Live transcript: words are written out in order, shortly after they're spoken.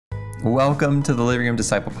Welcome to the Living Room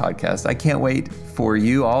Disciple Podcast. I can't wait for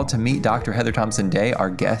you all to meet Dr. Heather Thompson Day, our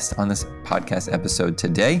guest on this podcast episode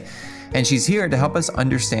today. And she's here to help us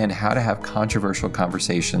understand how to have controversial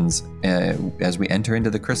conversations as we enter into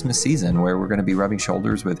the Christmas season, where we're going to be rubbing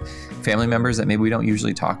shoulders with family members that maybe we don't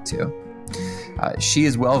usually talk to. She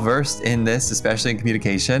is well-versed in this, especially in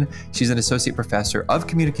communication. She's an associate professor of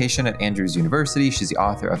communication at Andrews University. She's the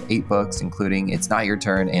author of 8 books, including It's Not Your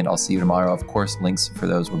Turn and I'll See You Tomorrow. Of course, links for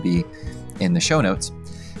those will be in the show notes.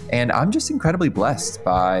 And I'm just incredibly blessed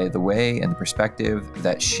by the way and the perspective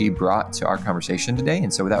that she brought to our conversation today.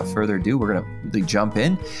 And so without further ado, we're going to really jump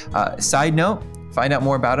in. Side note, find out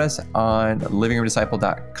more about us on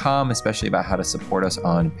livingroomdisciple.com, especially about how to support us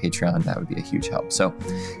on Patreon. That would be a huge help. So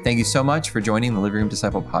thank you so much for joining the Living Room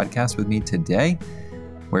Disciple podcast with me today,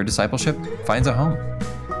 where discipleship finds a home.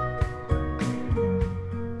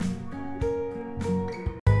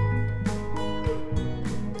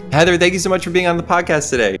 Heather, thank you so much for being on the podcast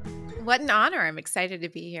today. What an honor. I'm excited to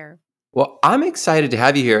be here. Well, I'm excited to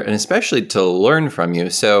have you here and especially to learn from you.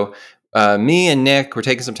 So me and Nick, we're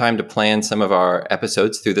taking some time to plan some of our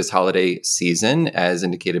episodes through this holiday season, as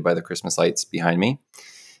indicated by the Christmas lights behind me.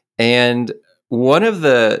 And one of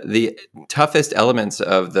the toughest elements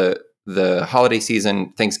of the holiday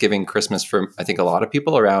season, Thanksgiving, Christmas, for I think a lot of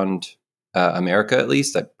people around America, at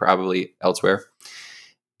least, probably elsewhere,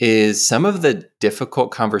 is some of the difficult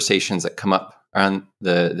conversations that come up around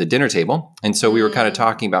the dinner table. And so we were kind of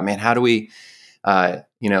talking about, man, how do we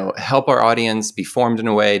help our audience be formed in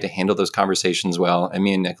a way to handle those conversations well. And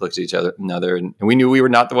me and Nick looked at each other and we knew we were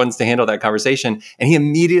not the ones to handle that conversation. And he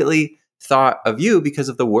immediately thought of you because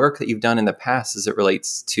of the work that you've done in the past as it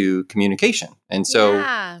relates to communication. And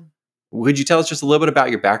so would you tell us just a little bit about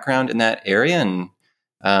your background in that area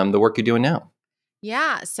and the work you're doing now?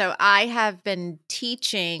 Yeah. So I have been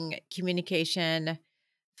teaching communication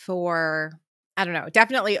for,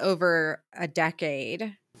 definitely over a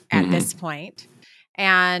decade at this point,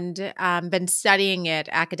 and been studying it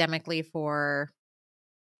academically for,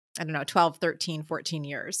 12, 13, 14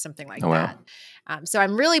 years, something like that. So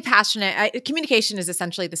I'm really passionate. Communication is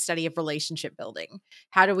essentially the study of relationship building.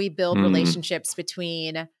 How do we build relationships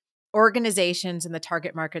between organizations and the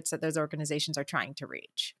target markets that those organizations are trying to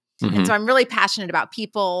reach? And so I'm really passionate about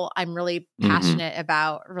people. I'm really passionate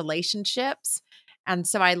about relationships. And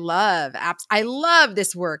so I love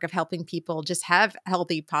this work of helping people just have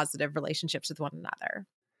healthy, positive relationships with one another.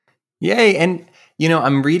 Yay. And,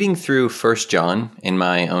 I'm reading through 1 John in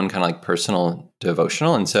my own kind of like personal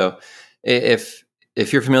devotional. And so if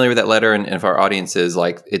you're familiar with that letter and if our audience is,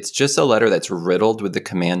 like, it's just a letter that's riddled with the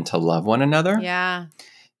command to love one another. Yeah.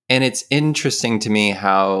 And it's interesting to me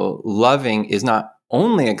how loving is not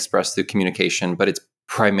only expressed through communication, but it's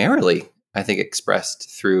primarily, I think, expressed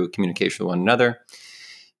through communication with one another.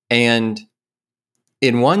 And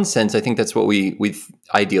in one sense, I think that's what we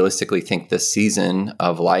idealistically think the season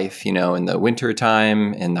of life, in the winter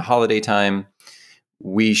time, in the holiday time,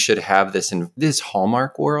 we should have this in this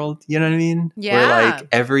Hallmark world. You know what I mean? Yeah. Where like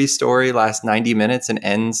every story lasts 90 minutes and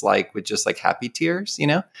ends like with just like happy tears,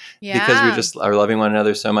 Yeah. Because we just are loving one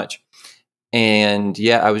another so much. And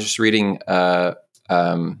I was just reading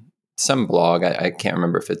some blog. I can't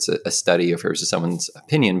remember if it's a study or if it was someone's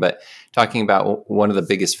opinion, but talking about one of the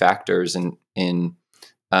biggest factors in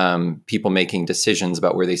people making decisions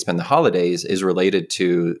about where they spend the holidays is related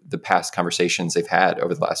to the past conversations they've had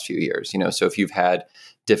over the last few years. So if you've had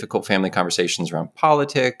difficult family conversations around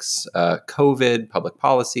politics, COVID, public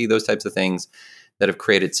policy, those types of things that have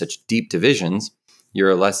created such deep divisions,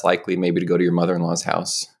 you're less likely maybe to go to your mother-in-law's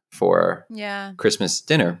house for Christmas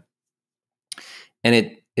dinner.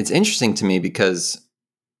 And it's interesting to me because,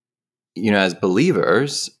 as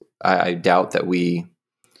believers, I doubt that we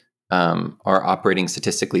are operating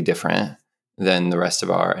statistically different than the rest of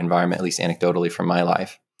our environment, at least anecdotally from my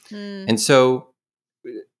life. And so,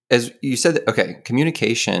 as you said,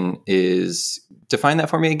 communication is, define that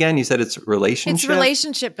for me again. You said it's relationship? It's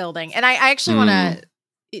relationship building. And I actually want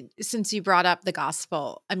to, since you brought up the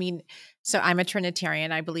gospel, so I'm a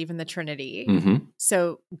Trinitarian. I believe in the Trinity.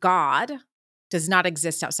 So God does not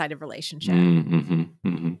exist outside of relationship,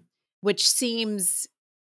 which seems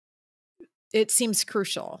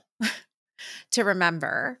crucial to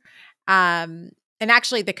remember. And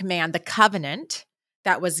actually the covenant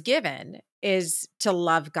that was given is to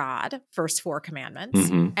love God, first 4 commandments,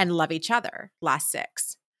 and love each other, last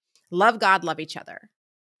 6. Love God, love each other.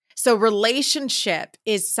 So relationship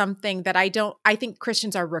is something that I think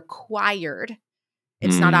Christians are required.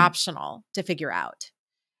 It's not optional to figure out.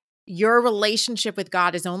 Your relationship with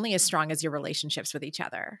God is only as strong as your relationships with each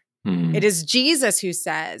other. It is Jesus who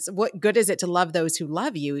says, what good is it to love those who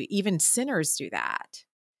love you? Even sinners do that.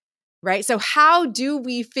 Right? So how do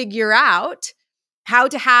we figure out how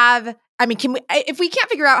to have, if we can't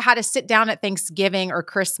figure out how to sit down at Thanksgiving or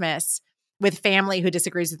Christmas with family who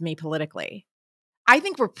disagrees with me politically, I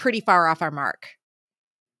think we're pretty far off our mark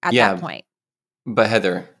at that point. But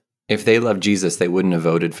Heather, if they love Jesus, they wouldn't have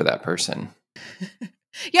voted for that person.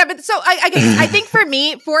 Yeah, but so I think for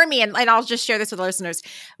me, and I'll just share this with the listeners,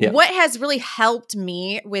 what has really helped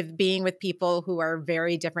me with being with people who are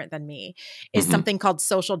very different than me is something called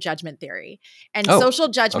social judgment theory. And social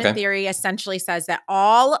judgment theory essentially says that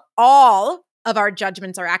all of our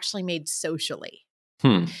judgments are actually made socially.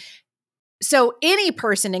 So any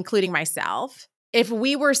person, including myself, if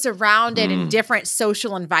we were surrounded in different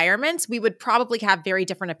social environments, we would probably have very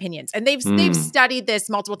different opinions. And they've studied this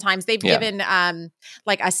multiple times. They've given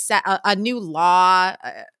like a new law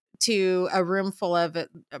to a room full of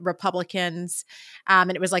Republicans,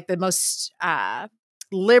 and it was like the most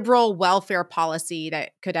liberal welfare policy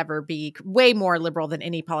that could ever be, way more liberal than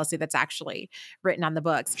any policy that's actually written on the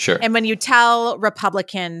books. Sure. And when you tell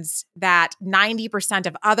Republicans that 90%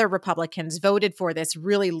 of other Republicans voted for this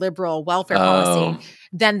really liberal welfare policy,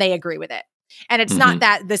 then they agree with it. And it's not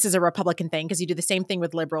that this is a Republican thing, because you do the same thing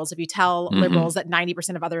with liberals. If you tell liberals that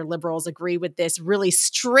 90% of other liberals agree with this really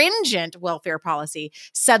stringent welfare policy,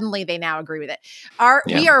 suddenly they now agree with it.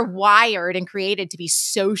 We are wired and created to be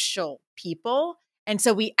social people. And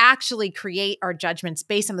so we actually create our judgments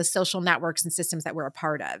based on the social networks and systems that we're a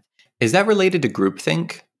part of. Is that related to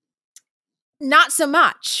groupthink? Not so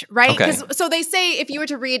much, right? Okay. So they say, if you were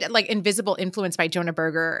to read like Invisible Influence by Jonah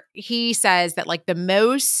Berger, he says that like the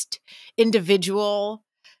most individual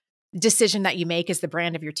decision that you make is the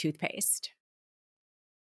brand of your toothpaste,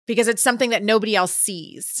 because it's something that nobody else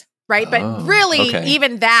sees. Right. But really,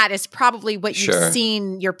 even that is probably what you've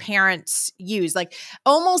seen your parents use. Like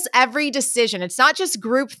almost every decision, it's not just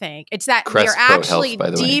groupthink. It's that they're actually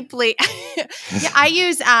deeply. I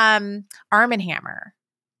use Arm & Hammer.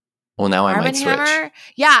 Well, now I might switch.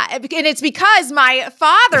 Yeah. And it's because my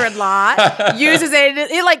father-in-law uses it.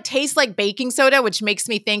 It like tastes like baking soda, which makes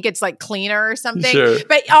me think it's like cleaner or something. Sure.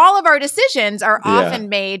 But all of our decisions are often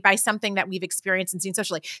made by something that we've experienced and seen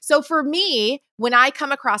socially. So for me, when I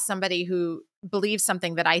come across somebody who believes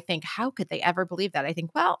something that I think, how could they ever believe that? I think,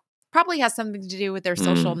 well, probably has something to do with their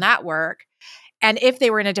social network. And if they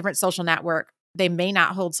were in a different social network, they may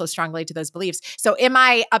not hold so strongly to those beliefs. So am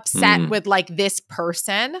I upset with like this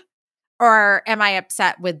person? Or am I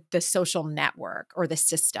upset with the social network or the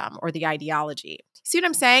system or the ideology? See what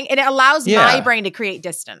I'm saying? And it allows my brain to create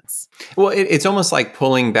distance. Well, it's almost like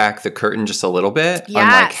pulling back the curtain just a little bit on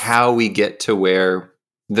like how we get to where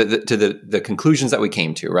the conclusions that we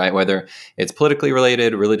came to, right? Whether it's politically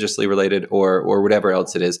related, religiously related, or whatever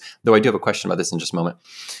else it is. Though I do have a question about this in just a moment.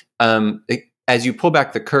 As you pull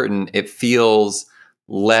back the curtain, it feels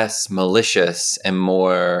less malicious and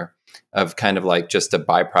more of kind of like just a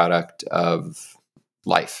byproduct of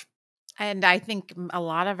life. And I think a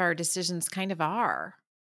lot of our decisions kind of are.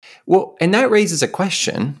 Well, and that raises a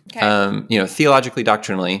question, theologically,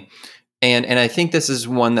 doctrinally. And I think this is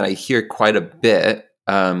one that I hear quite a bit.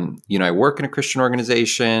 I work in a Christian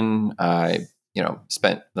organization. I,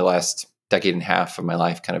 spent the last decade and a half of my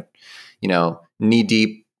life kind of, knee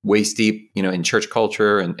deep, waist deep, in church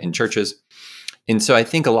culture and churches. And so I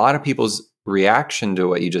think a lot of people's reaction to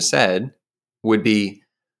what you just said would be,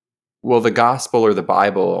 well, the gospel or the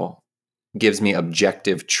Bible gives me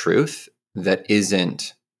objective truth that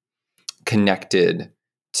isn't connected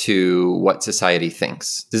to what society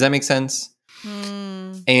thinks. Does that make sense?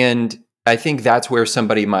 And I think that's where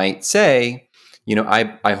somebody might say,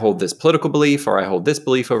 I hold this political belief, or I hold this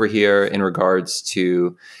belief over here in regards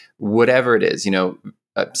to whatever it is,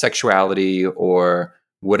 sexuality or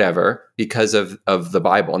whatever, because of the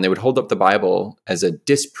Bible. And they would hold up the Bible as a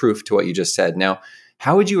disproof to what you just said. Now,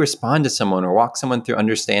 how would you respond to someone or walk someone through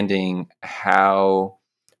understanding how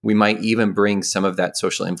we might even bring some of that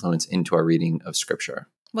social influence into our reading of Scripture?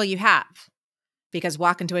 Well, you have. Because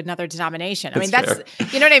walk into another denomination. That's fair.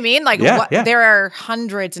 You know what I mean? Like there are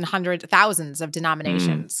hundreds and thousands of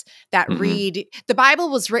denominations that read, the Bible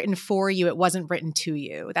was written for you. It wasn't written to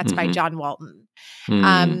you. That's by John Walton.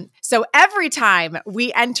 So every time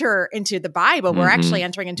we enter into the Bible, we're actually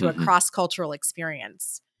entering into a cross-cultural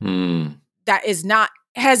experience that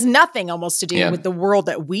has nothing almost to do with the world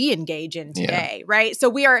that we engage in today, right? So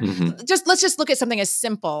we are let's just look at something as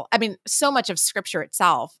simple. I mean, so much of Scripture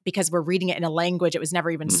itself, because we're reading it in a language it was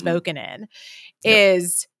never even spoken in,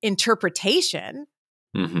 is interpretation.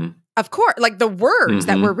 Of course, like the words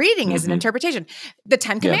that we're reading is an interpretation. The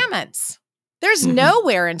 10 Commandments. There's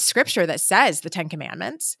nowhere in scripture that says the 10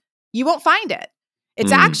 commandments. You won't find it.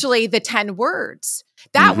 It's actually the 10 words.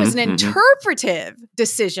 That was an interpretive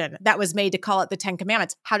decision that was made to call it the 10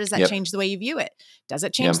 commandments. How does that change the way you view it? Does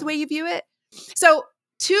it change the way you view it? So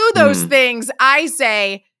to those things, I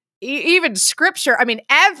say, even scripture, I mean,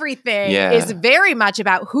 everything is very much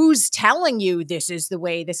about who's telling you this is the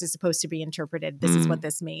way this is supposed to be interpreted. This is what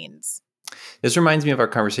this means. This reminds me of our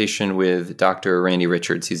conversation with Dr. Randy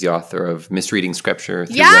Richards. He's the author of Misreading Scripture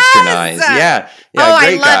Through Western Eyes. Yeah,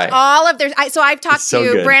 I love all of their. So I've talked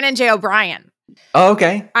to Brandon J. O'Brien. Oh,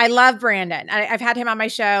 okay. I love Brandon. I've had him on my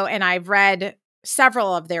show, and I've read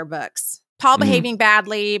several of their books. Paul Behaving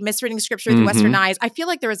Badly, Misreading Scripture Through Western Eyes. I feel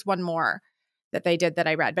like there was one more that they did that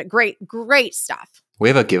I read, but great stuff. We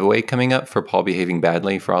have a giveaway coming up for Paul Behaving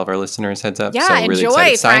Badly for all of our listeners. Heads up. Yeah, so I'm really enjoy,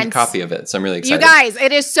 excited. Signed friends. copy of it. So I'm really excited. You guys,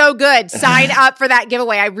 it is so good. Sign up for that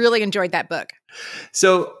giveaway. I really enjoyed that book.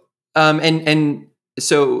 So,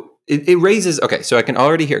 so it raises, okay, so I can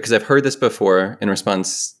already hear, because I've heard this before in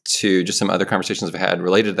response to just some other conversations I've had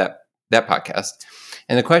related to that podcast.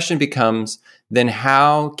 And the question becomes, then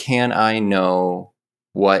how can I know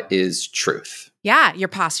what is truth? Yeah, your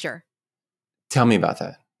posture. Tell me about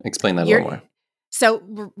that. Explain that a little more.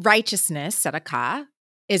 So righteousness, tzedakah,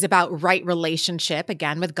 is about right relationship,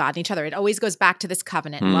 again, with God and each other. It always goes back to this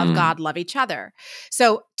covenant, love God, love each other.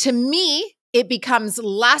 So to me, it becomes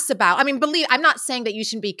less about, I mean, I'm not saying that you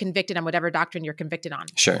shouldn't be convicted on whatever doctrine you're convicted on.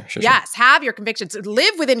 Sure. Yes, have your convictions.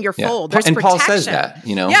 Live within your fold. There's protection. Paul says that,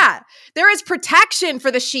 Yeah, there is protection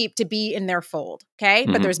for the sheep to be in their fold, okay?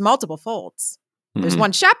 But there's multiple folds. There's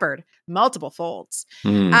one shepherd, multiple folds.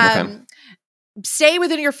 Okay. Stay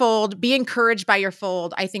within your fold, be encouraged by your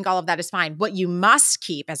fold. I think all of that is fine. What you must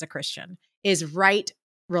keep as a Christian is right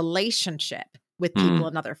relationship with people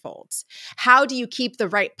in other folds. How do you keep the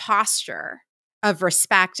right posture of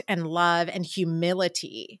respect and love and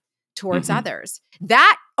humility towards others?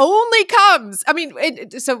 That only comes, I mean,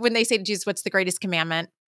 so when they say to Jesus, what's the greatest commandment?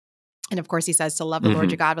 And of course, he says to love the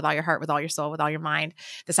Lord your God with all your heart, with all your soul, with all your mind.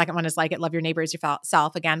 The second one is like it, love your neighbor as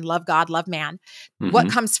yourself. Again, love God, love man. What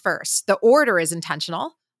comes first? The order is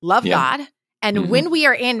intentional. Love God. And when we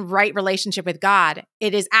are in right relationship with God,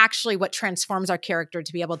 it is actually what transforms our character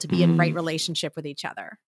to be able to be in right relationship with each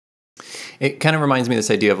other. It kind of reminds me of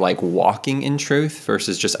this idea of like walking in truth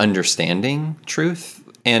versus just understanding truth.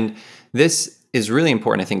 And this is really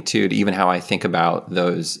important, I think, too, to even how I think about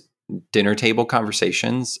those dinner table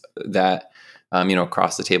conversations that,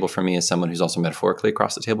 across the table from me as someone who's also metaphorically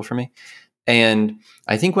across the table from me. And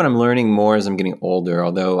I think what I'm learning more as I'm getting older,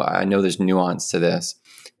 although I know there's nuance to this,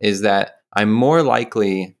 is that I'm more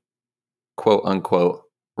likely, quote unquote,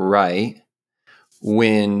 right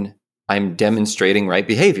when I'm demonstrating right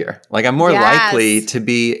behavior. Like I'm more likely to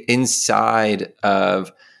be inside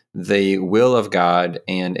of the will of God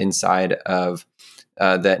and inside of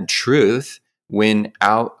that truth when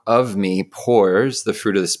out of me pours the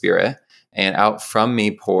fruit of the Spirit and out from me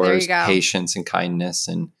pours patience and kindness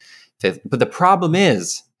and faith. But the problem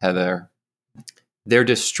is, Heather, they're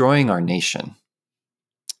destroying our nation.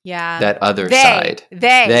 Yeah. That other side.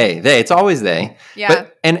 They. It's always they. Yeah.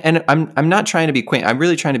 But and I'm not trying to be quaint. I'm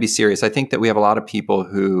really trying to be serious. I think that we have a lot of people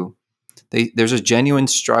who there's a genuine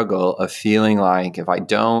struggle of feeling like if I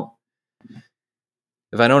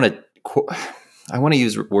want to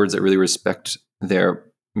use words that really respect their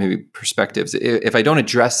maybe perspectives. If I don't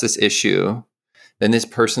address this issue, then this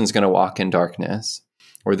person's going to walk in darkness,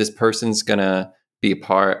 or this person's going to be a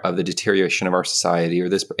part of the deterioration of our society, or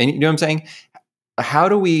this. And you know what I'm saying? How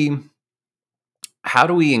do we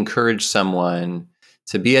encourage someone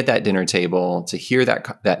to be at that dinner table, to hear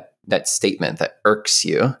that statement that irks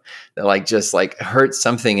you, that just hurts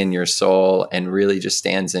something in your soul and really just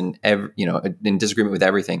stands in in disagreement with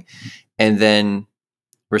everything, and then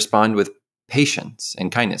respond with patience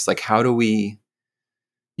and kindness? How do we?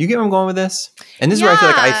 You get where I'm going with this? And this is where I feel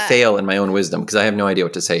like I fail in my own wisdom because I have no idea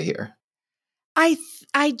what to say here. I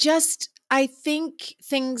think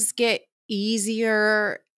things get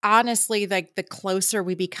easier, honestly, the closer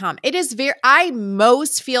we become. I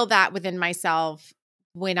most feel that within myself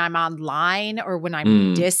when I'm online or when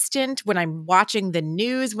I'm distant, when I'm watching the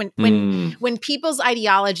news, when people's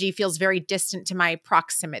ideology feels very distant to my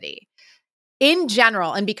proximity. In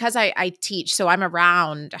general, and because I teach, so I'm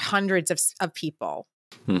around hundreds of people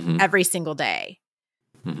every single day.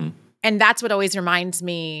 And that's what always reminds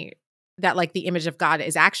me that the image of God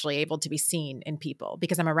is actually able to be seen in people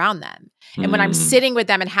because I'm around them. And when I'm sitting with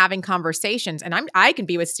them and having conversations, and I can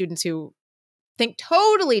be with students who think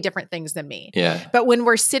totally different things than me. Yeah. But when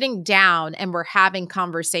we're sitting down and we're having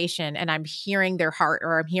conversation and I'm hearing their heart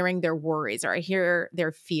or I'm hearing their worries or I hear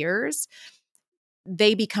their fears,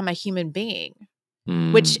 they become a human being,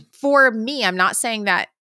 which for me, I'm not saying that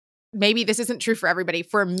maybe this isn't true for everybody.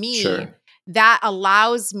 For me, Sure. that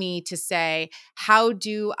allows me to say, how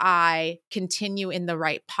do I continue in the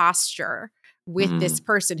right posture with this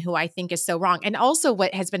person who I think is so wrong? And also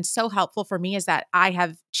what has been so helpful for me is that I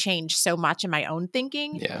have changed so much in my own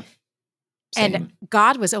thinking. Yeah. Same. And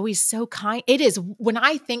God was always so kind. It is, when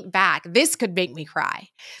I think back, this could make me cry.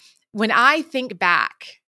 When I think back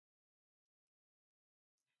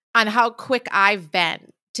on how quick I've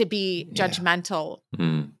been to be judgmental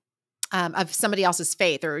of somebody else's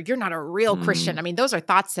faith, or you're not a real Christian. I mean, those are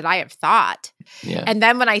thoughts that I have thought. Yeah. And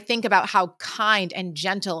then when I think about how kind and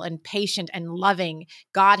gentle and patient and loving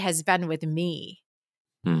God has been with me,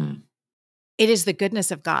 it is the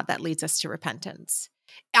goodness of God that leads us to repentance.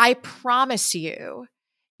 I promise you,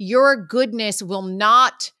 your goodness will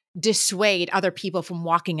not dissuade other people from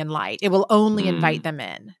walking in light. It will only invite them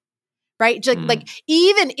in, right? Like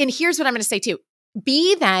even, and here's what I'm going to say too.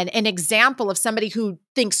 Be then an example of somebody who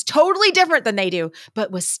thinks totally different than they do,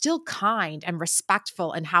 but was still kind and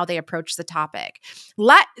respectful in how they approach the topic.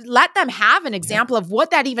 Let them have an example of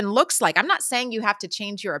what that even looks like. I'm not saying you have to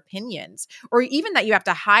change your opinions or even that you have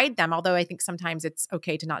to hide them, although I think sometimes it's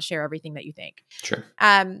okay to not share everything that you think. Sure.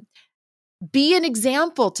 Be an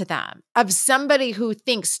example to them of somebody who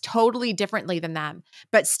thinks totally differently than them,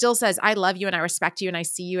 but still says, I love you and I respect you and I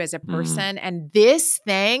see you as a person. And this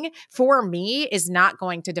thing for me is not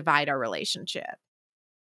going to divide our relationship.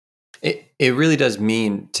 It really does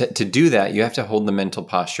mean to do that, you have to hold the mental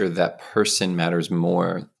posture that person matters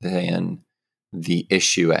more than the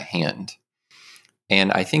issue at hand.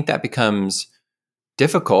 And I think that becomes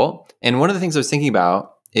difficult. And one of the things I was thinking about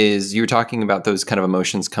is you were talking about those kind of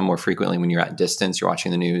emotions come more frequently when you're at distance, you're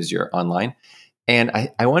watching the news, you're online. And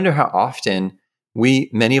I wonder how often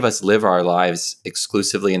many of us live our lives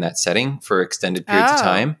exclusively in that setting for extended periods of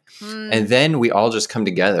time. And then we all just come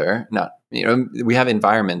together. We have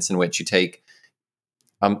environments in which you take,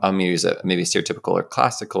 I'm going to use maybe a stereotypical or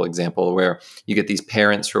classical example where you get these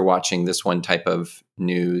parents who are watching this one type of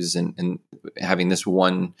news and having this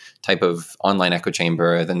one type of online echo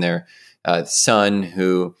chamber. Then their son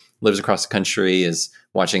who lives across the country is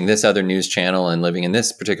watching this other news channel and living in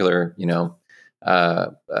this particular,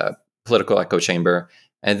 political echo chamber.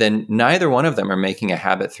 And then neither one of them are making a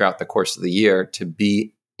habit throughout the course of the year to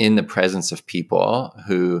be in the presence of people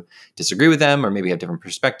who disagree with them or maybe have different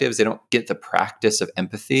perspectives. They don't get the practice of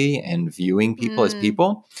empathy and viewing people as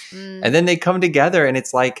people. And then they come together and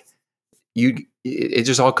it's like it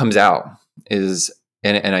just all comes out.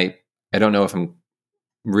 And I don't know if I'm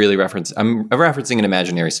referencing an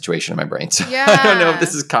imaginary situation in my brain. So I don't know if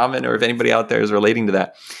this is common or if anybody out there is relating to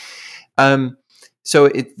that. So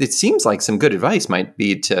it seems like some good advice might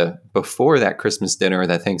be to, before that Christmas dinner or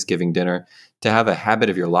that Thanksgiving dinner, to have a habit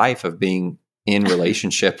of your life of being in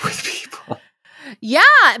relationship with people. Yeah,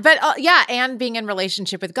 but and being in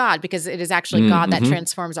relationship with God, because it is actually God that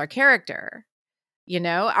transforms our character.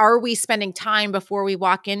 Are we spending time before we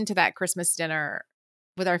walk into that Christmas dinner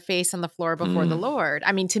with our face on the floor before the Lord?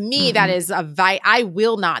 I mean, to me, that is I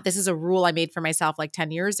will not. This is a rule I made for myself like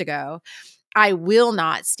 10 years ago. I will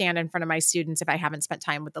not stand in front of my students if I haven't spent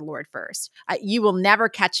time with the Lord first. You will never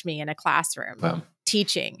catch me in a classroom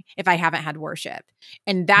teaching if I haven't had worship.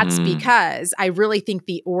 And that's because I really think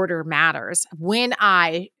the order matters. When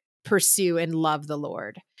I pursue and love the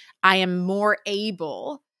Lord, I am more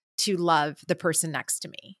able to love the person next to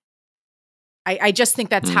me. I just think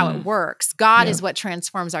that's how it works. God is what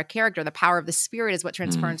transforms our character. The power of the Spirit is what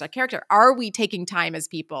transforms our character. Are we taking time as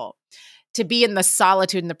people to be in the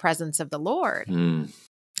solitude and the presence of the Lord? And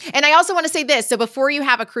I also want to say this. So before you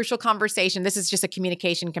have a crucial conversation, this is just a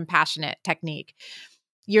communication compassionate technique.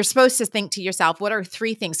 You're supposed to think to yourself, what are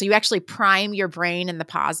 3 things? So you actually prime your brain in the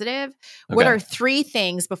positive. Okay. What are 3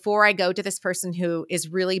 things before I go to this person who is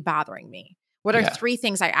really bothering me? What are 3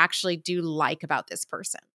 things I actually do like about this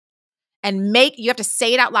person? And you have to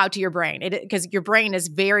say it out loud to your brain because your brain is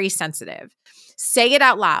very sensitive. Say it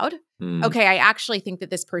out loud. Okay, I actually think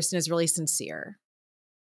that this person is really sincere.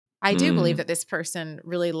 I do believe that this person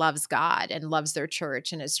really loves God and loves their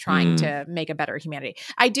church and is trying to make a better humanity.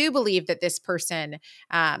 I do believe that this person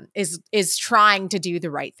is trying to do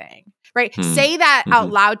the right thing, right? Say that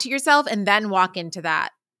out loud to yourself and then walk into that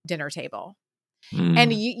dinner table.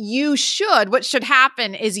 And what should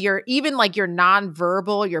happen is even like your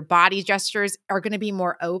nonverbal, your body gestures are going to be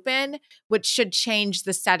more open, which should change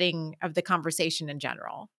the setting of the conversation in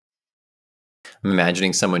general. I'm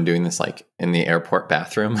imagining someone doing this like in the airport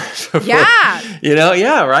bathroom. Before,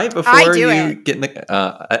 right? Before I do you get in the,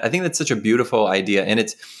 I think that's such a beautiful idea. And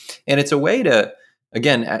it's a way to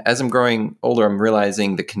again, as I'm growing older, I'm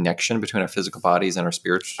realizing the connection between our physical bodies and our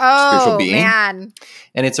spiritual being. Man.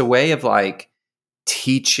 And it's a way of like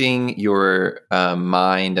teaching your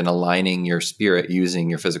mind and aligning your spirit using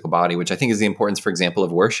your physical body, which I think is the importance, for example,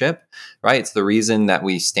 of worship, right? It's the reason that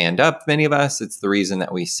we stand up, many of us. It's the reason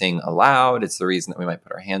that we sing aloud. It's the reason that we might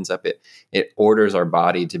put our hands up. It orders our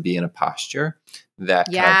body to be in a posture that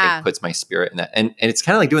kind of, I think, puts my spirit in that. And it's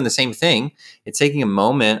kind of like doing the same thing. It's taking a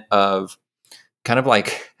moment of kind of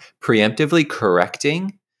like preemptively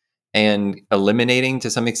correcting and eliminating to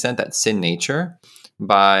some extent that sin nature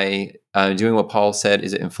by doing what Paul said,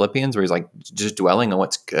 is it in Philippians, where he's like just dwelling on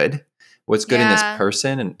what's good in this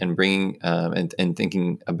person, and bringing and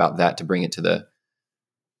thinking about that to bring it to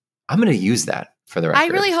I'm going to use that for the record. I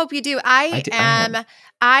really hope you do. Not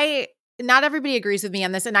everybody agrees with me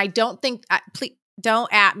on this, and I don't think, please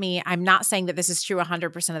don't at me. I'm not saying that this is true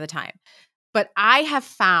 100% of the time. But I have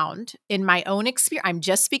found in my own experience, I'm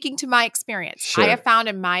just speaking to my experience. Sure. I have found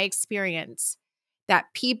in my experience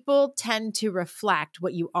that people tend to reflect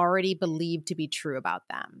what you already believe to be true about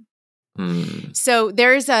them. So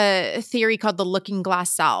there's a theory called the looking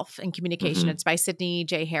glass self in communication. It's by Sidney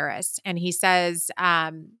J. Harris. And he says,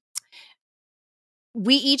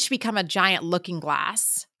 we each become a giant looking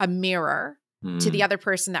glass, a mirror to the other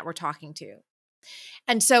person that we're talking to.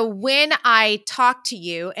 And so when I talk to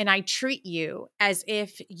you and I treat you as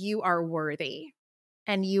if you are worthy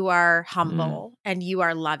and you are humble and you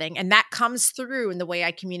are loving, and that comes through in the way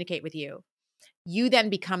I communicate with you, you then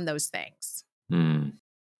become those things.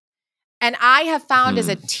 And I have found as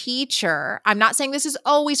a teacher, I'm not saying this is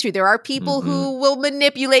always true. There are people who will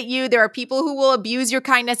manipulate you. There are people who will abuse your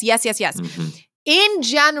kindness. Yes. In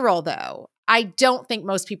general, though, I don't think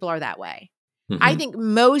most people are that way. I think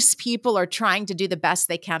most people are trying to do the best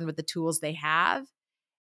they can with the tools they have.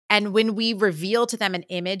 And when we reveal to them an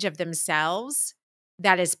image of themselves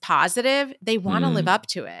that is positive, they want to live up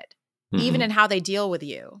to it, even in how they deal with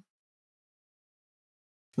you.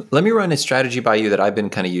 Let me run a strategy by you that I've been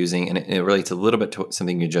kind of using, and it relates a little bit to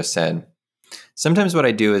something you just said. Sometimes what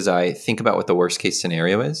I do is I think about what the worst case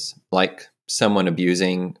scenario is, like someone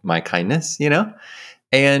abusing my kindness,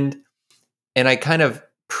 and I kind of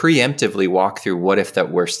preemptively walk through what if that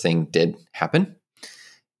worst thing did happen.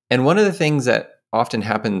 And one of the things that often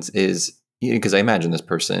happens is, because I imagine this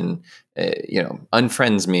person,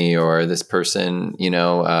 unfriends me, or this person,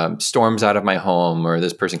 storms out of my home, or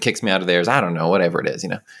this person kicks me out of theirs. I don't know, whatever it is,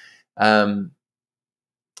 And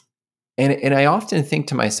I often think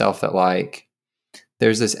to myself that like,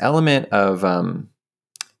 there's this element of,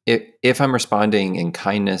 if I'm responding in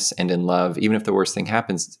kindness and in love, even if the worst thing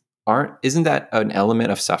happens, isn't that an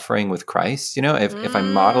element of suffering with Christ? If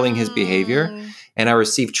I'm modeling his behavior and I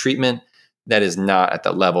receive treatment that is not at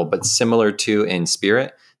that level, but similar to in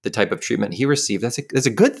spirit, the type of treatment he received, that's a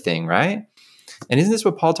good thing, right? And isn't this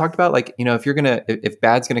what Paul talked about? Like, if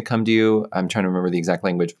bad's going to come to you, I'm trying to remember the exact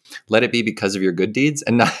language, let it be because of your good deeds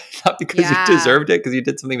and not because you deserved it, because you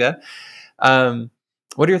did something bad.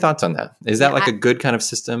 What are your thoughts on that? Is that a good kind of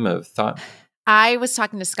system of thought? I was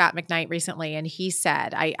talking to Scott McKnight recently, and he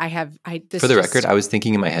said, For the record, I was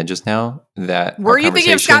thinking in my head just now that Were you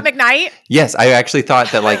thinking of Scott McKnight? Yes, I actually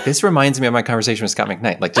thought that this reminds me of my conversation with Scott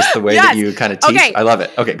McKnight, like just the way that you kind of teach. Okay. I love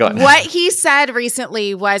it. Okay, go on. What he said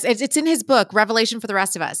recently was, it's in his book, Revelation for the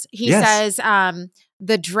Rest of Us. He says,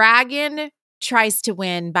 the dragon tries to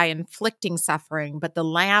win by inflicting suffering, but the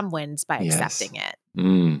lamb wins by accepting it.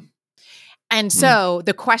 And so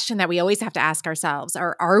the question that we always have to ask ourselves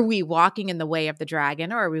are we walking in the way of the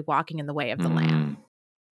dragon, or are we walking in the way of the lamb?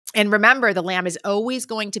 And remember, the lamb is always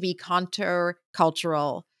going to be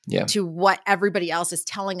countercultural to what everybody else is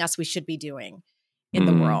telling us we should be doing in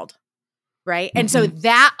the world. Right. And so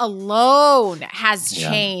that alone has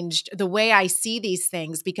changed the way I see these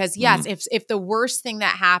things, because yes, if the worst thing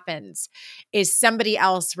that happens is somebody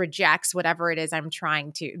else rejects whatever it is I'm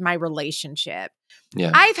trying to, my relationship,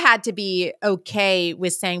 I've had to be okay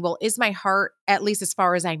with saying, well, is my heart, at least as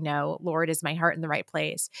far as I know, Lord, is my heart in the right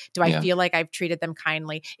place? Do I feel like I've treated them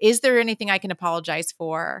kindly? Is there anything I can apologize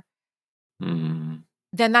for? Then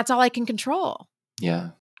that's all I can control.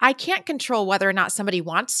 Yeah. I can't control whether or not somebody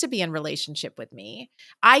wants to be in relationship with me.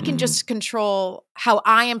 I can just control how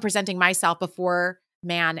I am presenting myself before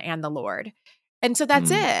man and the Lord. And so that's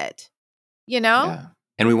it, Yeah.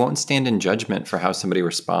 And we won't stand in judgment for how somebody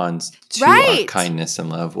responds to our kindness and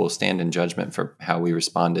love. We'll stand in judgment for how we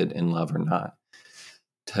responded in love or not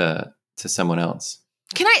to someone else.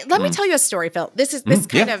 Let me tell you a story, Phil. This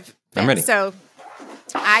I'm ready. So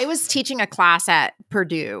I was teaching a class at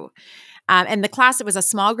Purdue. And the class, it was a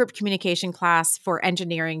small group communication class for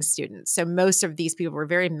engineering students. So most of these people were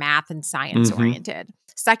very math and science oriented,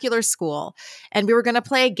 secular school. And we were going to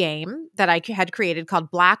play a game that I had created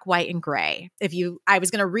called Black, White, and Gray. I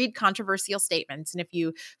was going to read controversial statements. And if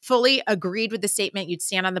you fully agreed with the statement, you'd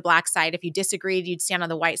stand on the black side. If you disagreed, you'd stand on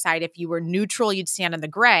the white side. If you were neutral, you'd stand on the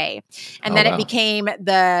gray. And then it became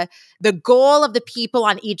the goal of the people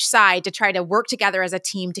on each side to try to work together as a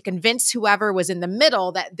team to convince whoever was in the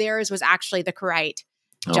middle that theirs was actually the correct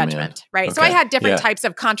judgment, right? Okay. So I had different types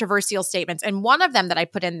of controversial statements. And one of them that I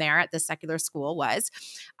put in there at the secular school was,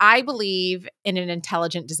 I believe in an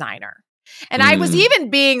intelligent designer. And I was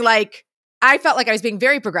even being like, I felt like I was being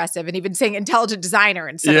very progressive and even saying intelligent designer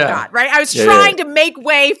instead of God, right? I was trying to make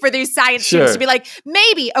way for these science students to be like,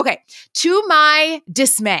 maybe, okay. To my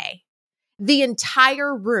dismay, the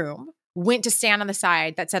entire room went to stand on the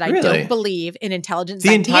side that said, I don't believe in intelligent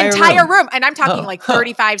design. The entire room. And I'm talking like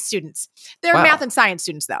 35 students. They're math and science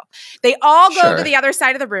students, though. They all go to the other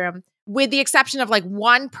side of the room, with the exception of like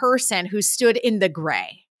one person who stood in the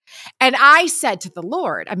gray. And I said to the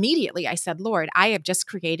Lord, immediately, I said, Lord, I have just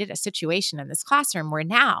created a situation in this classroom where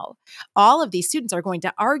now all of these students are going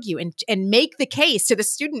to argue and make the case to the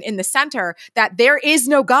student in the center that there is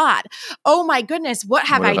no God. Oh my goodness, what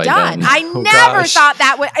have I done? I never thought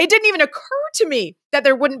that it didn't even occur to me that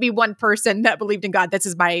there wouldn't be one person that believed in God. This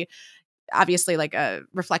is obviously like a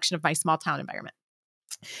reflection of my small town environment.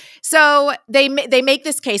 So they make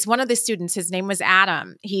this case. One of the students, his name was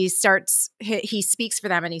Adam. He speaks for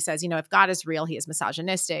them and he says, if God is real, he is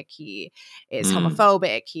misogynistic. He is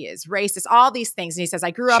homophobic. He is racist, all these things. And he says,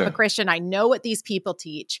 I grew up a Christian. I know what these people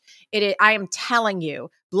teach. I am telling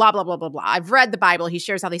you, blah, blah, blah, blah, blah. I've read the Bible. He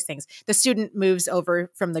shares all these things. The student moves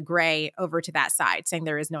over from the gray over to that side, saying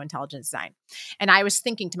there is no intelligent design. And I was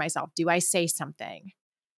thinking to myself, do I say something?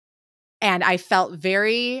 And I felt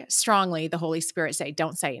very strongly the Holy Spirit say,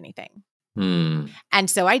 don't say anything. And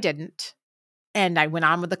so I didn't. And I went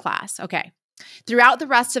on with the class. Okay. Throughout the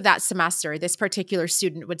rest of that semester, this particular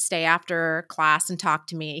student would stay after class and talk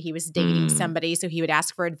to me. He was dating somebody, so he would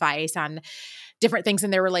ask for advice on different things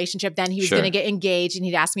in their relationship. Then he was going to get engaged and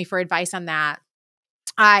he'd ask me for advice on that.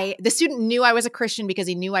 The student knew I was a Christian because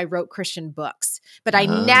he knew I wrote Christian books, but I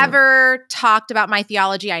never talked about my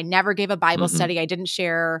theology. I never gave a Bible study. I didn't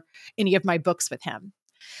share any of my books with him.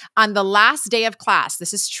 On the last day of class,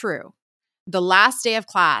 this is true. The last day of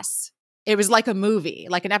class, it was like a movie,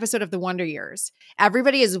 like an episode of The Wonder Years.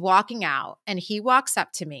 Everybody is walking out and he walks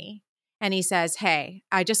up to me and he says, hey,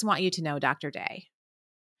 I just want you to know, Dr. Day,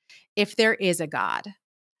 if there is a God,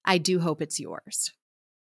 I do hope it's yours.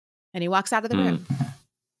 And he walks out of the room.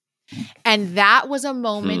 And that was a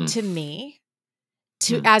moment to me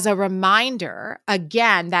as a reminder,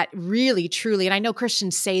 again, that really, truly, and I know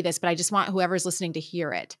Christians say this, but I just want whoever's listening to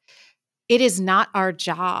hear it. It is not our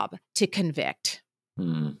job to convict.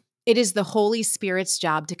 It is the Holy Spirit's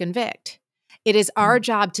job to convict. It is our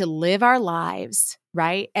job to live our lives,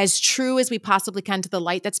 right, as true as we possibly can to the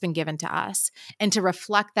light that's been given to us and to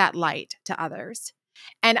reflect that light to others.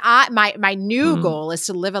 And my new goal is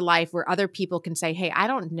to live a life where other people can say, hey, I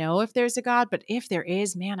don't know if there's a God, but if there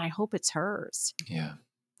is, man, I hope it's hers. Yeah.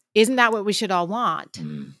 Isn't that what we should all want?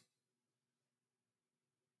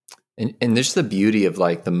 And there's the beauty of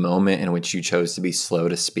like the moment in which you chose to be slow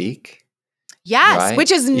to speak. Yes, right?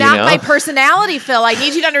 Which is not my personality, Phil. I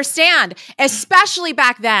need you to understand, especially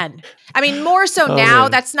back then. I mean, more so now,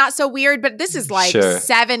 that's not so weird, but this is like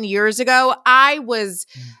 7 years ago. I was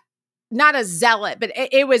not a zealot, but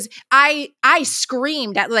it was, I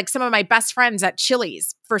screamed at like some of my best friends at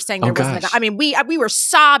Chili's for saying there wasn't a God. I mean, we were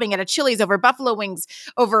sobbing at a Chili's over buffalo wings,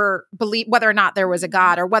 over whether or not there was a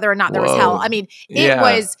God or whether or not there was hell. I mean, it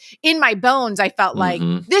was in my bones. I felt like,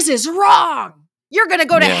 this is wrong. You're going to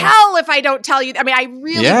go to hell if I don't tell you. I mean, I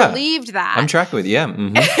really believed that. I'm tracking with you.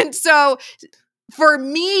 And so for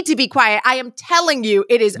me to be quiet, I am telling you,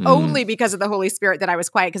 it is only because of the Holy Spirit that I was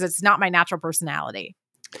quiet, because it's not my natural personality.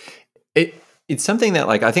 It's something that,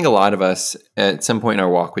 like, I think a lot of us at some point in our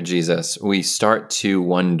walk with Jesus, we start to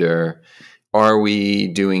wonder, are we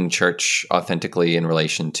doing church authentically in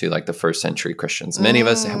relation to like the first century Christians? Many of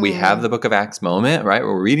us, we have the book of Acts moment, right?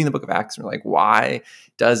 We're reading the book of Acts and we're like, why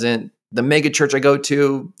doesn't the mega church I go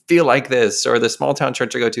to feel like this, or the small town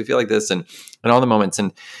church I go to feel like this, and all the moments.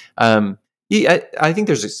 And I think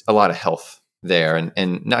there's a lot of health there,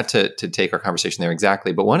 and not to take our conversation there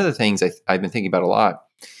exactly, but one of the things I've been thinking about a lot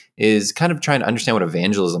is kind of trying to understand what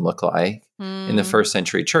evangelism looked like in the first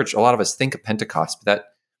century church. A lot of us think of Pentecost, but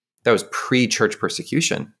that was pre-church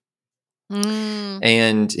persecution.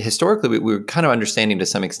 And historically, we were kind of understanding to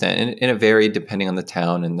some extent, and it varied depending on the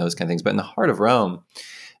town and those kind of things. But in the heart of Rome,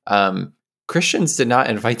 Christians did not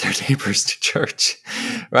invite their neighbors to church,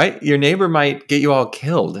 right? Your neighbor might get you all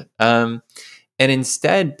killed. And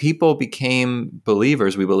instead, people became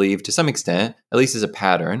believers, we believe, to some extent, at least as a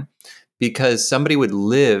pattern, because somebody would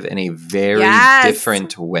live in a very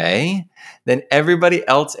different way than everybody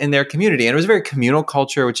else in their community. And it was a very communal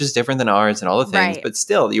culture, which is different than ours and all the things. But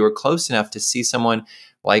still, you were close enough to see someone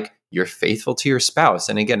like you're faithful to your spouse.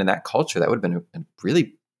 And again, in that culture, that would have been a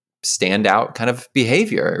really standout kind of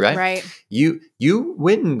behavior, right? Right. You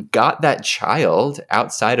went and got that child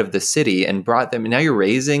outside of the city and brought them. And now you're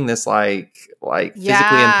raising this like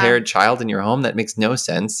physically impaired child in your home. That makes no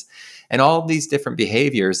sense. And all of these different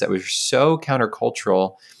behaviors that were so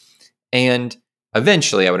countercultural. And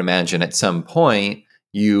eventually, I would imagine at some point,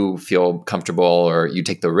 you feel comfortable, or you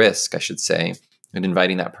take the risk, I should say, in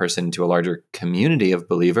inviting that person into a larger community of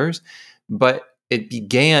believers. But it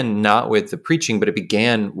began not with the preaching, but it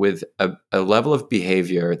began with a level of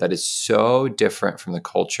behavior that is so different from the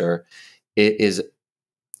culture. It is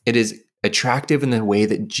attractive in the way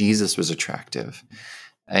that Jesus was attractive.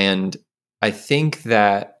 And I think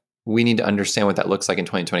that we need to understand what that looks like in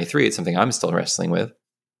 2023. It's something I'm still wrestling with.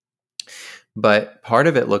 But part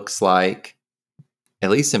of it looks like,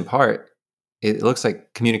 at least in part, it looks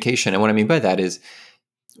like communication. And what I mean by that is,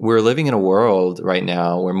 we're living in a world right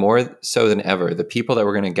now where more so than ever, the people that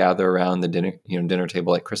we're going to gather around the dinner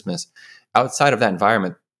table at Christmas, outside of that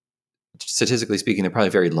environment, statistically speaking, they're probably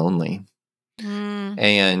very lonely.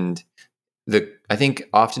 And I think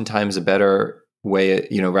oftentimes a better way,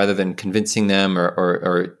 rather than convincing them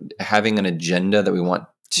or having an agenda that we want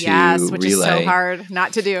to which relay, is so hard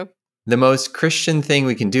not to do. The most Christian thing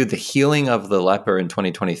we can do, the healing of the leper in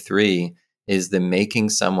 2023, is the making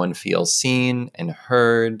someone feel seen and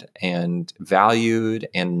heard and valued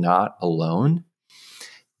and not alone.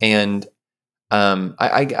 And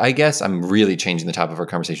I guess I'm really changing the topic of our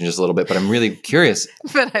conversation just a little bit, but I'm really curious.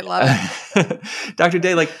 But I love it. Dr.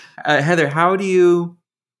 Day, Heather, how do you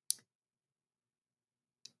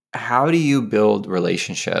build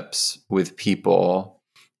relationships with people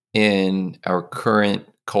in our current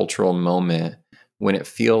cultural moment when it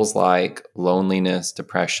feels like loneliness,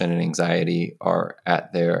 depression, and anxiety are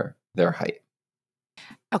at their height?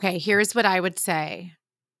 Okay, here's what I would say.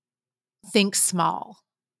 Think small.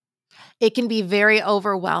 It can be very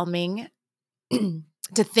overwhelming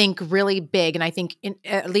to think really big. And I think,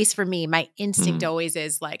 at least for me, my instinct always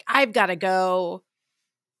is like, I've got to go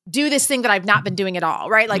do this thing that I've not been doing at all,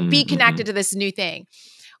 right? Like be connected to this new thing.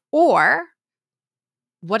 Or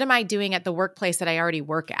what am I doing at the workplace that I already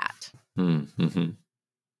work at?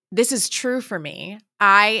 This is true for me.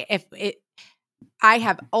 I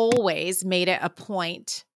have always made it a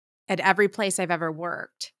point at every place I've ever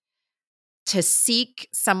worked to seek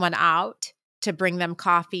someone out, to bring them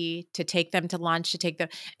coffee, to take them to lunch, to take them,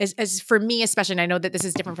 as for me especially, and I know that this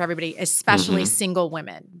is different for everybody, especially single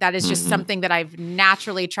women. That is just something that I've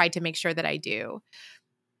naturally tried to make sure that I do.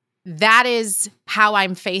 That is how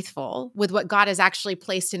I'm faithful with what God has actually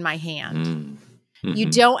placed in my hand.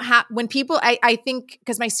 You don't have, when people, I think,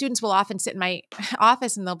 because my students will often sit in my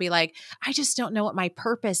office and they'll be like, I just don't know what my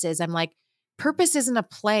purpose is. I'm like, purpose isn't a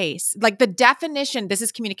place. Like the definition, this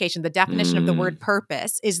is communication. The definition of the word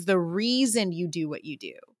purpose is the reason you do what you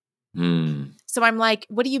do. So I'm like,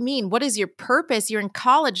 what do you mean? What is your purpose? You're in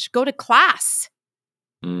college, go to class.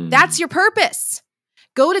 That's your purpose.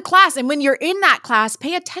 Go to class. And when you're in that class,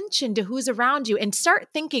 pay attention to who's around you and start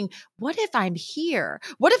thinking, what if I'm here?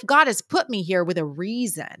 What if God has put me here with a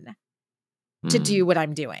reason to do what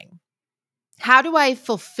I'm doing? How do I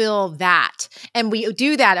fulfill that? And we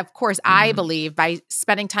do that, of course, I believe, by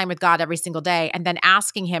spending time with God every single day and then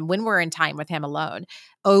asking him when we're in time with him alone,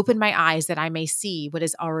 open my eyes that I may see what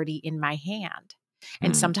is already in my hand.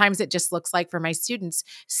 And sometimes it just looks like, for my students,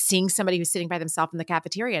 seeing somebody who's sitting by themselves in the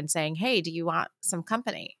cafeteria and saying, hey, do you want some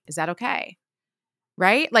company? Is that okay?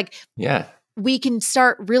 Right? Like, we can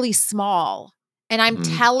start really small. And I'm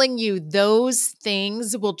telling you, those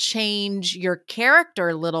things will change your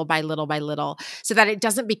character little by little by little, so that it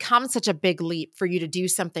doesn't become such a big leap for you to do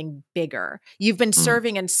something bigger. You've been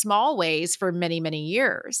serving in small ways for many, many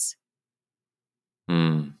years.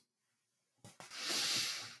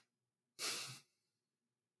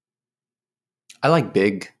 I like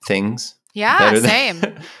big things. Yeah, same.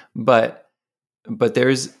 But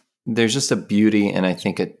there's just a beauty, and I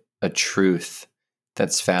think a truth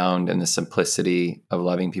that's found in the simplicity of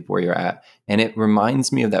loving people where you're at. And it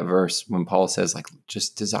reminds me of that verse when Paul says, like,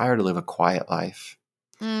 just desire to live a quiet life.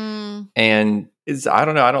 And I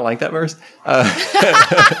don't know, I don't like that verse.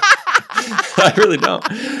 I really don't.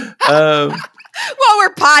 Well,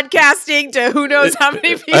 we're podcasting to who knows how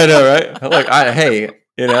many people. I know, right? Look, hey,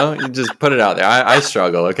 You just put it out there. I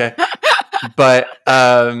struggle. Okay. But,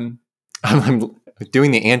 I'm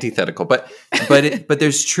doing the antithetical, but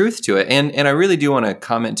there's truth to it. And I really do want to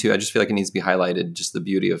comment too. I just feel like it needs to be highlighted, just the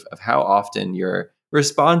beauty of how often your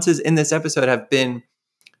responses in this episode have been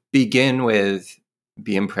begin with,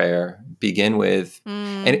 be in prayer, begin with,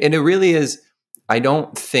 and it really is. I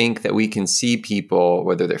don't think that we can see people,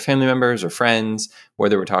 whether they're family members or friends,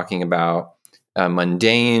 whether we're talking about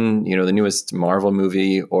mundane, the newest Marvel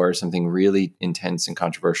movie, or something really intense and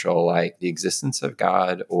controversial like the existence of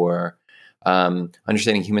God, or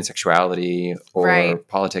understanding human sexuality, or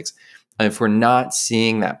politics. And if we're not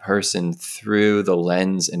seeing that person through the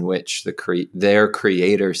lens in which their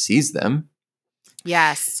creator sees them.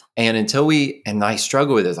 Yes. And until and I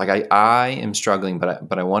struggle with this, like I am struggling,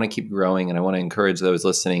 but I want to keep growing, and I want to encourage those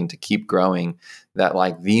listening to keep growing. That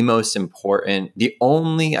like the most important, the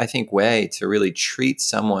only, I think, way to really treat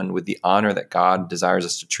someone with the honor that God desires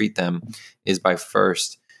us to treat them is by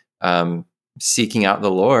first seeking out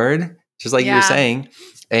the Lord, just like you were saying,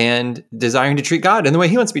 and desiring to treat God in the way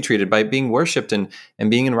He wants to be treated, by being worshipped and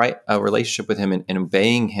being in right relationship with Him, and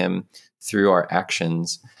obeying Him through our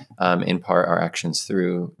actions, in part our actions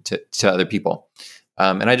through to other people.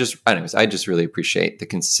 And I just really appreciate the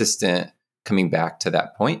consistent coming back to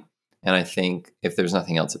that point. And I think if there's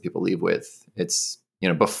nothing else that people leave with, it's,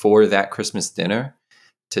 before that Christmas dinner,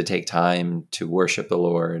 to take time to worship the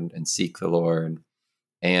Lord and seek the Lord,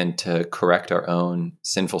 and to correct our own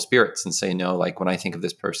sinful spirits and say, no, like when I think of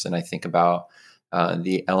this person, I think about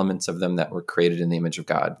the elements of them that were created in the image of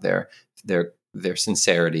God, their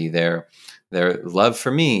sincerity, their love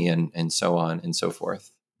for me, and so on and so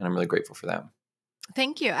forth. And I'm really grateful for that.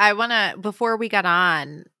 Thank you. I want to, before we got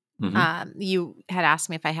on, you had asked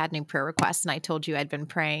me if I had any prayer requests, and I told you I'd been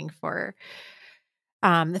praying for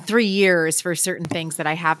 3 years for certain things that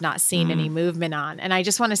I have not seen any movement on. And I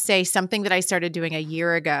just want to say something that I started doing a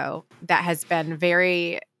year ago that has been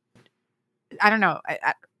very, I don't know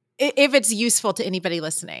if it's useful to anybody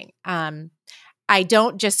listening. I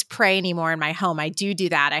don't just pray anymore in my home. I do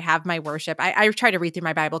that. I have my worship. I try to read through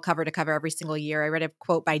my Bible cover to cover every single year. I read a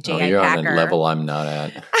quote by J.I. Packer. On a level I'm not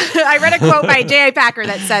at. I read a quote by J.I. Packer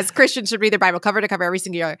that says Christians should read their Bible cover to cover every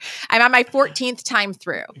single year. I'm on my 14th time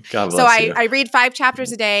through. God bless so you. I read 5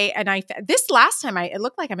 chapters a day. And this last time, it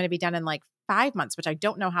looked like I'm going to be done in like 5 months, which I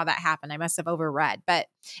don't know how that happened. I must have overread. But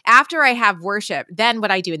after I have worship, then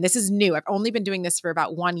what I do, and this is new, I've only been doing this for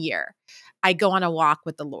about 1 year, I go on a walk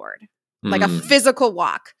with the Lord. Like a physical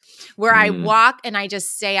walk where I walk and I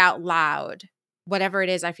just say out loud whatever it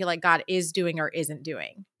is I feel like God is doing or isn't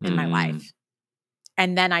doing in my life.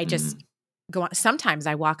 And then I just go on. Sometimes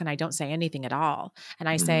I walk and I don't say anything at all. And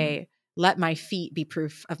I say, let my feet be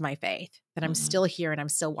proof of my faith that I'm still here and I'm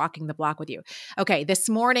still walking the block with you. Okay. This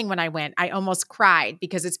morning when I went, I almost cried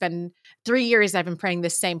because it's been 3 years I've been praying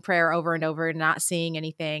this same prayer over and over and not seeing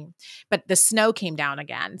anything, but the snow came down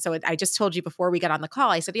again. So I just told you before we got on the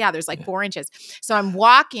call, I said, there's like 4 inches. So I'm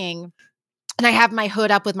walking and I have my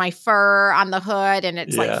hood up with my fur on the hood, and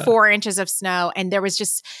it's like 4 inches of snow. And there was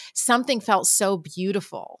just something felt so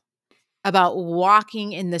beautiful about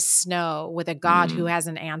walking in the snow with a God who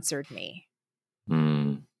hasn't answered me.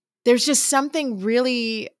 There's just something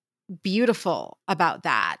really beautiful about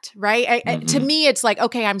that, right? To me, it's like,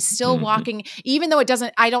 okay, I'm still walking, even though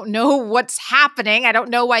I don't know what's happening. I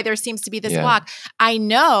don't know why there seems to be this block. I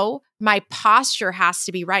know my posture has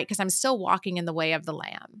to be right because I'm still walking in the way of the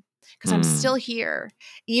Lamb, because I'm still here.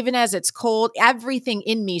 Even as it's cold, everything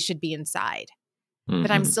in me should be inside.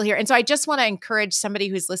 But I'm still here. And so I just want to encourage somebody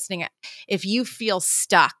who's listening, if you feel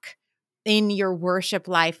stuck in your worship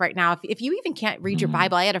life right now, if you even can't read your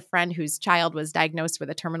Bible. I had a friend whose child was diagnosed with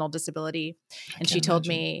a terminal disability. And she told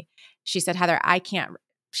me, she said, Heather,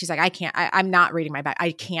 I'm not reading my Bible.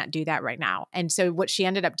 I can't do that right now. And so what she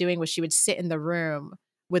ended up doing was she would sit in the room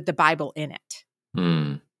with the Bible in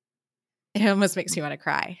it. It almost makes me want to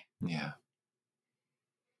cry. Yeah.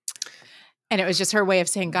 And it was just her way of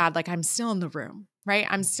saying, God, like, I'm still in the room, right?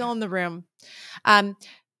 I'm still in the room.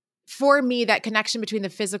 For me, that connection between the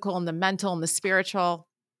physical and the mental and the spiritual.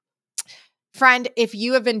 Friend, if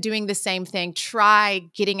you have been doing the same thing, try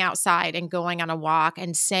getting outside and going on a walk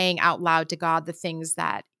and saying out loud to God the things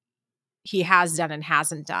that He has done and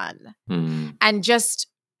hasn't done. And just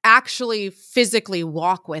actually physically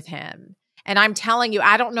walk with Him. And I'm telling you,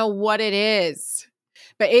 I don't know what it is,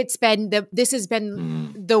 but this has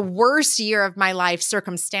been the worst year of my life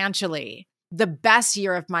circumstantially, the best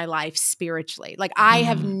year of my life spiritually. Like, I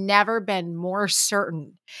have never been more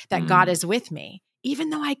certain that God is with me, even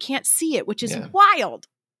though I can't see it, which is wild.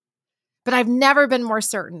 But I've never been more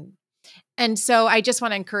certain. And so I just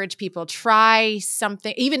want to encourage people, try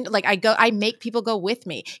something. Even like I make people go with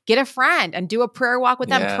me, get a friend and do a prayer walk with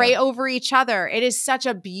them, pray over each other. It is such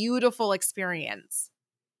a beautiful experience.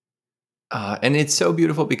 And it's so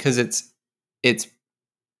beautiful because it's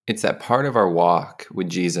that part of our walk with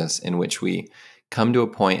Jesus in which we come to a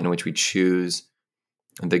point in which we choose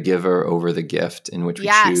the giver over the gift, in which we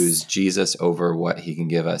choose Jesus over what he can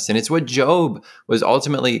give us. And it's what Job was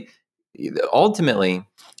ultimately,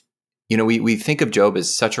 we think of Job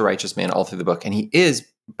as such a righteous man all through the book, and he is,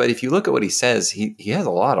 but if you look at what he says, he has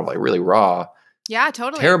a lot of like really raw,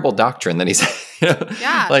 terrible doctrine that he's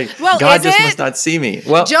God just must not see me.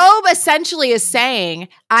 Well, Job essentially is saying,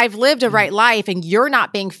 I've lived a right life and you're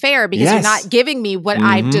not being fair because you're not giving me what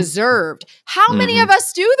I've deserved. How many of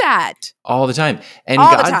us do that? All the time. And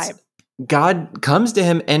God comes to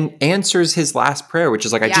him and answers his last prayer, which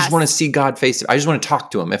is like, I just want to see God face. I just want to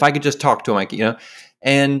talk to him. If I could just talk to him,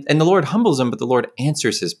 and the Lord humbles him, but the Lord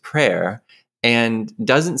answers his prayer and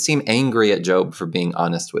doesn't seem angry at Job for being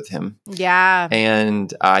honest with him. Yeah.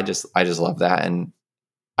 And I just love that. And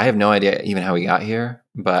I have no idea even how we got here,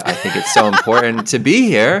 but I think it's so important to be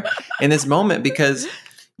here in this moment because,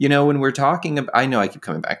 when we're talking about, I know I keep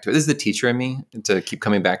coming back to it. This is the teacher in me to keep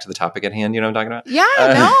coming back to the topic at hand. You know what I'm talking about?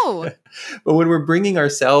 Yeah, no. But when we're bringing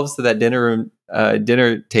ourselves to that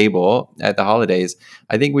dinner table at the holidays,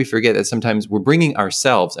 I think we forget that sometimes we're bringing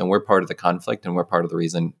ourselves and we're part of the conflict and we're part of the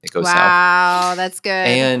reason it goes south. Wow, that's good.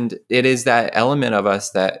 And it is that element of us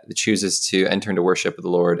that chooses to enter into worship with the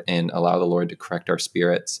Lord and allow the Lord to correct our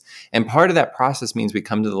spirits. And part of that process means we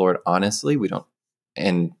come to the Lord honestly. We don't,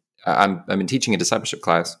 and I've been teaching a discipleship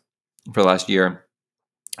class for the last year,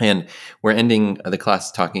 and we're ending the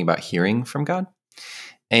class talking about hearing from God.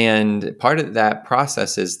 And part of that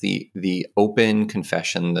process is the open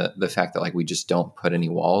confession, the fact that like we just don't put any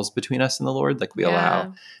walls between us and the Lord. Like we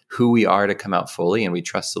allow who we are to come out fully, and we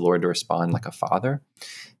trust the Lord to respond like a father.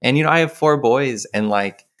 And I have 4 boys, and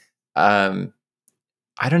like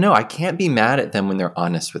I don't know. I can't be mad at them when they're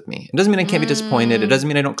honest with me. It doesn't mean I can't be disappointed. It doesn't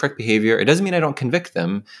mean I don't correct behavior. It doesn't mean I don't convict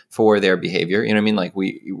them for their behavior. You know what I mean? Like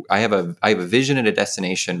I have a vision and a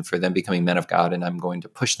destination for them becoming men of God, and I'm going to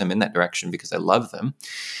push them in that direction because I love them.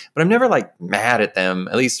 But I'm never like mad at them,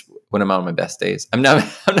 at least when I'm on my best days. I'm not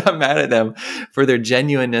mad at them for their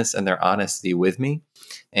genuineness and their honesty with me.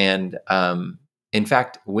 And in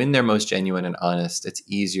fact, when they're most genuine and honest, it's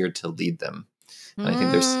easier to lead them. And I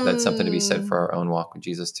think that's something to be said for our own walk with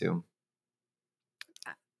Jesus too.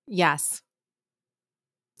 Yes.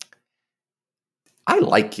 I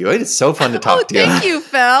like you. It is so fun to talk to you. Thank you,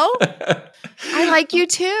 Phil. I like you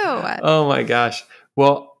too. Oh my gosh.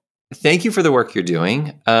 Well, thank you for the work you're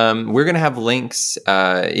doing. We're going to have links,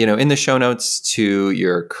 in the show notes to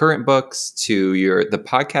your current books, to the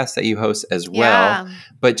podcast that you host as well. Yeah.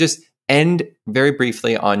 But just end very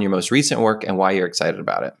briefly on your most recent work and why you're excited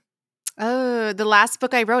about it. Oh, the last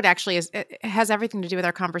book I wrote actually it has everything to do with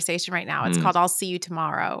our conversation right now. It's called I'll See You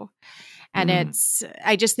Tomorrow. And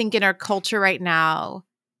I just think in our culture right now,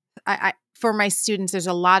 I for my students, there's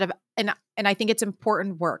a lot of, and I think it's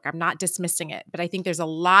important work. I'm not dismissing it, but I think there's a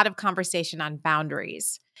lot of conversation on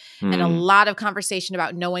boundaries and a lot of conversation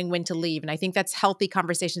about knowing when to leave. And I think that's healthy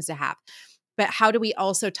conversations to have. But how do we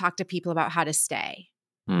also talk to people about how to stay?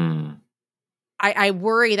 I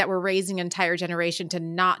worry that we're raising an entire generation to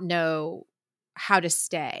not know how to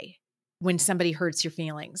stay when somebody hurts your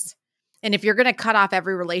feelings. And if you're going to cut off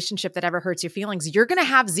every relationship that ever hurts your feelings, you're going to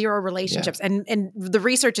have 0 relationships. Yeah. And the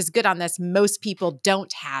research is good on this. Most people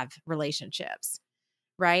don't have relationships,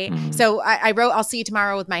 right? So I wrote I'll See You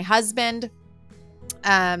Tomorrow with my husband,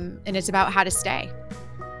 and it's about how to stay.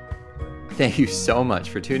 Thank you so much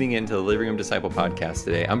for tuning in to the Living Room Disciple podcast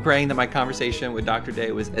today. I'm praying that my conversation with Dr.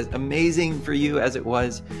 Day was as amazing for you as it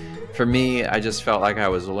was for me. I just felt like I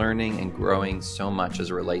was learning and growing so much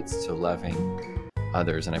as it relates to loving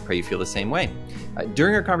others, and I pray you feel the same way.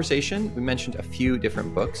 During our conversation, we mentioned a few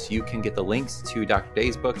different books. You can get the links to Dr.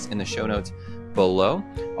 Day's books in the show notes below.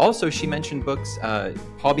 Also, she mentioned books,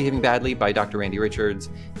 Paul Behaving Badly by Dr. Randy Richards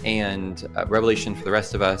and Revelation for the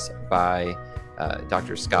Rest of Us by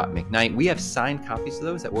Dr. Scott McKnight. We have signed copies of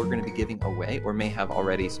those that we're going to be giving away or may have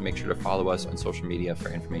already, so make sure to follow us on social media for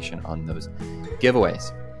information on those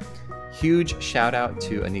giveaways. Huge shout out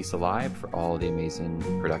to Anissa Live for all the amazing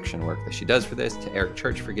production work that she does for this, to Eric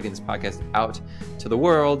Church for getting this podcast out to the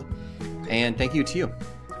world, and thank you to you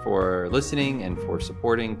for listening and for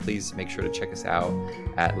supporting. Please make sure to check us out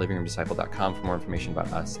at livingroomdisciple.com for more information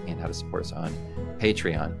about us and how to support us on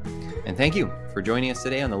Patreon. And thank you for joining us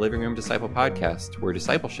today on the Living Room Disciple podcast, where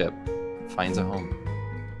discipleship finds a home.